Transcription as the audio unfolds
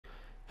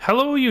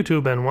Hello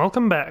YouTube and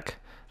welcome back.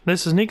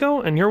 This is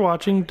Nico and you're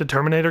watching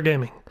Determinator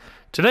Gaming.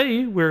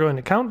 Today we're going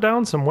to count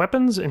down some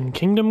weapons in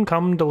Kingdom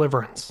Come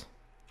Deliverance.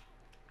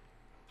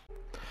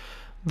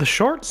 The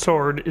short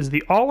sword is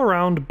the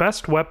all-around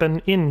best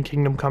weapon in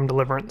Kingdom Come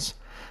Deliverance.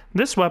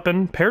 This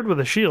weapon, paired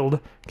with a shield,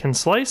 can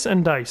slice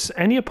and dice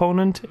any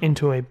opponent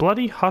into a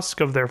bloody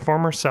husk of their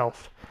former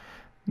self.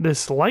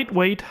 This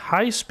lightweight,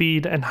 high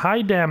speed, and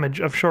high damage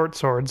of short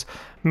swords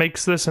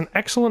makes this an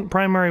excellent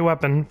primary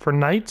weapon for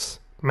knights,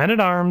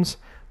 men-at-arms,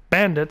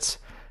 bandits,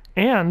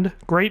 and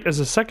great as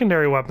a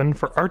secondary weapon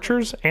for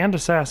archers and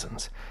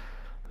assassins.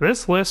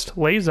 This list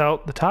lays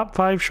out the top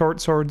 5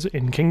 short swords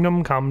in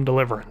Kingdom Come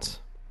Deliverance.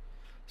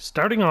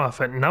 Starting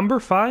off at number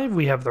 5,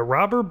 we have the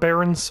Robber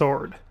Baron's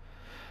Sword.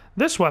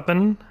 This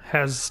weapon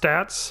has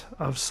stats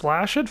of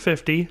slash at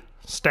 50,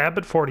 stab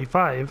at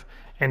 45,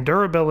 and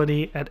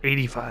durability at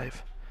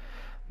 85.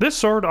 This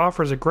sword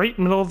offers a great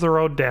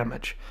middle-of-the-road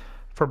damage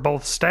for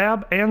both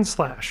stab and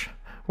slash.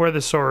 Where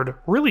the sword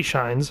really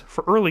shines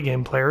for early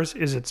game players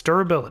is its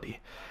durability.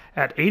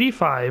 At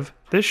 85,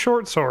 this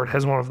short sword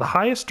has one of the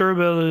highest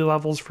durability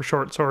levels for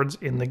short swords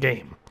in the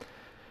game.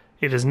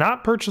 It is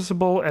not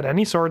purchasable at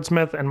any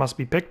swordsmith and must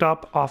be picked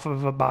up off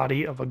of a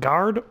body of a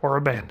guard or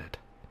a bandit.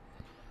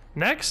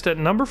 Next, at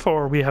number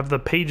 4, we have the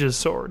Page's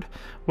Sword,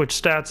 which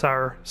stats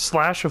are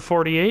slash of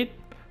 48,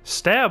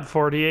 stab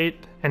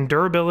 48, and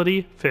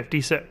durability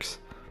 56.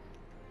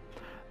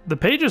 The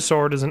Page's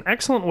Sword is an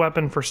excellent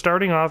weapon for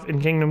starting off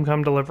in Kingdom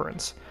Come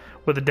Deliverance.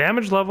 With a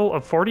damage level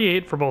of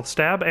 48 for both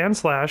stab and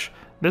slash,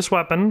 this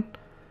weapon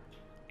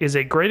is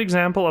a great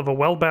example of a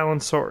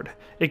well-balanced sword.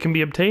 It can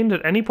be obtained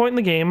at any point in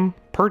the game,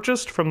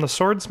 purchased from the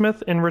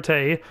swordsmith in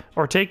Rattay,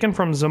 or taken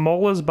from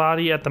Zamola's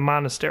body at the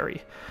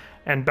monastery.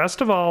 And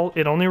best of all,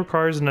 it only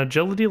requires an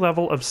agility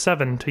level of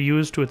 7 to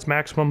use to its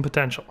maximum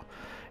potential.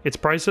 Its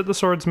price at the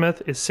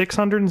swordsmith is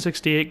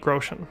 668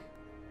 groschen.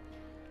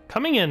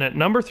 Coming in at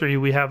number 3,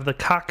 we have the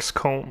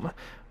Coxcomb.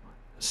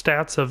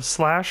 Stats of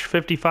slash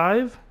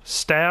 55,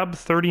 stab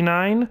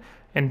 39,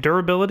 and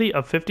durability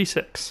of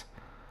 56.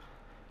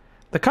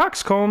 The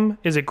Coxcomb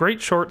is a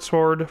great short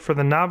sword for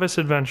the novice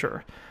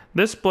adventurer.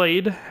 This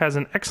blade has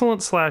an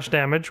excellent slash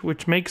damage,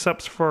 which makes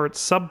up for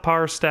its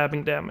subpar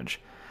stabbing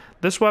damage.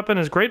 This weapon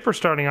is great for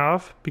starting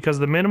off because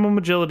the minimum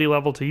agility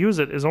level to use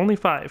it is only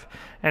 5,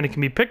 and it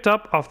can be picked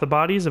up off the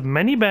bodies of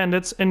many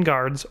bandits and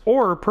guards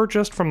or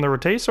purchased from the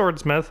Rattay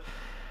swordsmith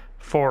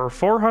for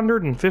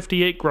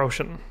 458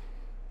 groschen.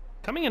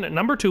 Coming in at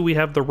number 2, we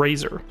have the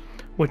Razor,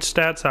 which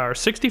stats are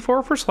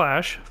 64 for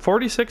slash,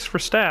 46 for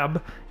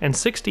stab, and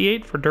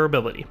 68 for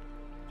durability.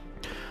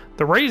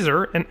 The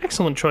Razor, an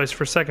excellent choice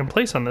for second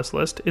place on this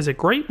list, is a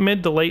great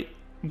mid to late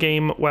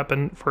game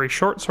weapon for a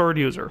short sword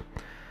user.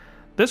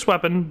 This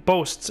weapon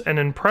boasts an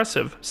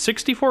impressive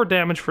 64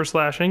 damage for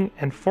slashing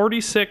and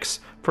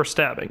 46 for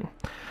stabbing.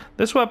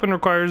 This weapon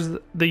requires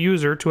the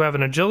user to have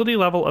an agility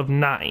level of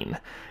 9,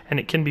 and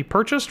it can be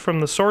purchased from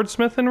the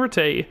swordsmith in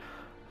Rattay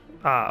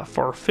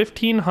for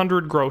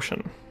 1500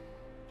 groschen.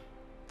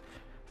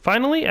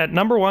 Finally, at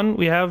number 1,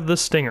 we have the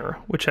Stinger,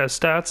 which has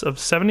stats of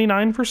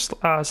 79 for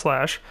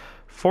slash,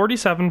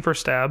 47 for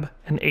stab,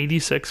 and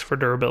 86 for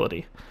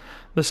durability.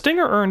 The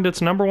Stinger earned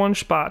its number 1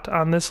 spot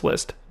on this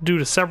list due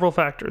to several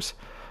factors.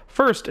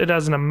 First, it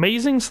has an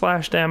amazing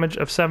slash damage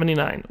of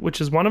 79,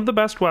 which is one of the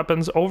best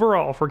weapons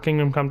overall for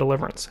Kingdom Come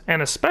Deliverance,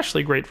 and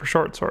especially great for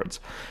short swords.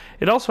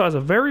 It also has a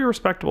very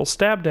respectable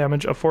stab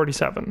damage of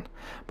 47.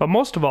 But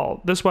most of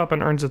all, this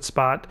weapon earns its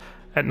spot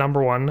at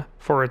number 1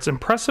 for its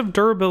impressive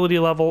durability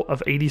level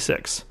of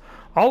 86.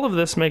 All of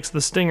this makes the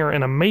Stinger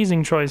an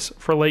amazing choice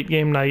for late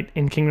game night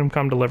in Kingdom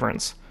Come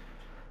Deliverance.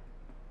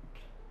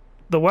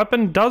 The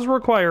weapon does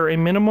require a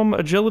minimum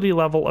agility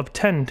level of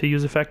 10 to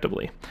use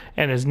effectively,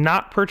 and is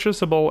not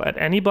purchasable at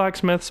any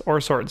blacksmiths or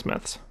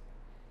swordsmiths.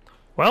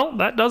 Well,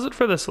 that does it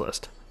for this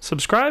list.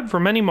 Subscribe for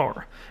many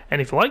more,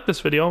 and if you like this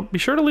video, be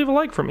sure to leave a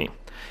like for me.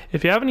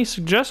 If you have any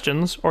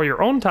suggestions or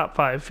your own top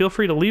 5, feel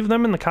free to leave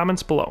them in the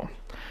comments below.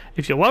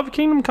 If you love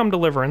Kingdom Come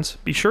Deliverance,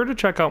 be sure to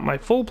check out my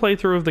full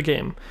playthrough of the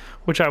game,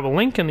 which I will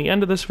link in the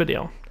end of this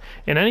video.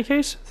 In any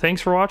case,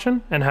 thanks for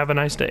watching, and have a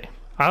nice day.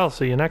 I'll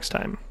see you next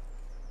time.